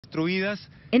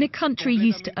In a country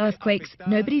used to earthquakes,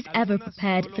 nobody's ever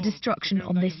prepared for destruction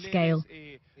on this scale.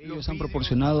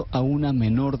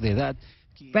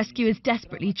 Rescuers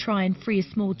desperately try and free a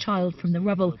small child from the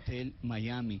rubble.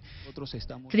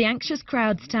 For the anxious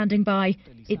crowd standing by,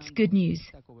 it's good news.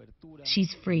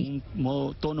 She's free.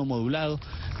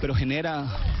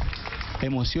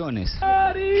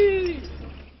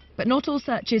 But not all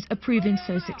searches are proving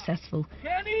so successful.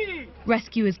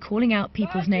 Rescuers calling out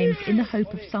people's names in the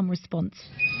hope of some response.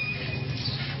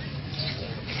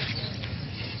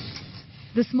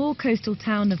 The small coastal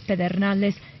town of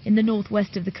Pedernales in the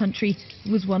northwest of the country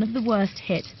was one of the worst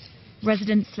hit.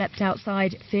 Residents slept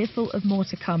outside, fearful of more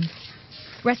to come.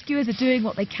 Rescuers are doing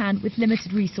what they can with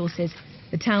limited resources.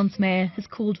 The town's mayor has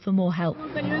called for more help.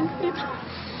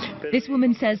 This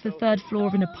woman says the third floor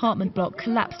of an apartment block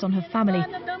collapsed on her family.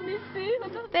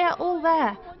 They are all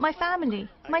there. My family,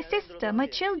 my sister, my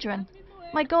children.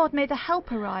 My God, may the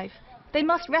help arrive. They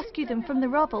must rescue them from the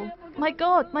rubble. My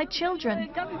God, my children.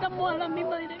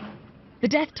 The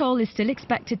death toll is still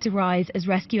expected to rise as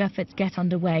rescue efforts get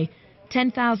underway.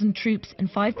 10,000 troops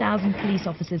and 5,000 police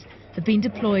officers have been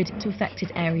deployed to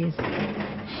affected areas.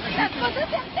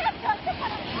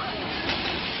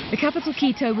 The capital,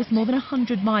 Quito, was more than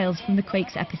 100 miles from the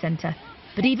quake's epicenter.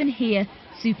 But even here,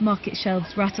 supermarket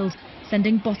shelves rattled,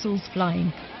 sending bottles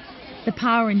flying. The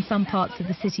power in some parts of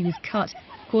the city was cut,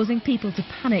 causing people to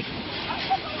panic,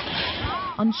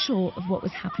 unsure of what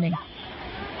was happening.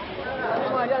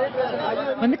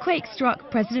 When the quake struck,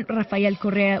 President Rafael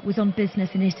Correa was on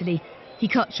business in Italy. He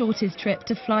cut short his trip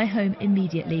to fly home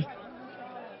immediately.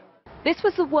 This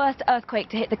was the worst earthquake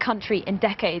to hit the country in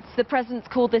decades. The president's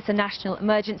called this a national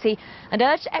emergency and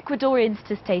urged Ecuadorians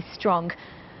to stay strong.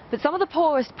 But some of the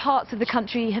poorest parts of the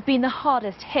country have been the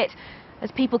hardest hit.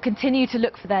 As people continue to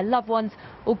look for their loved ones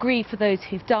or grieve for those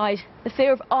who've died, the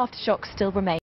fear of aftershocks still remains.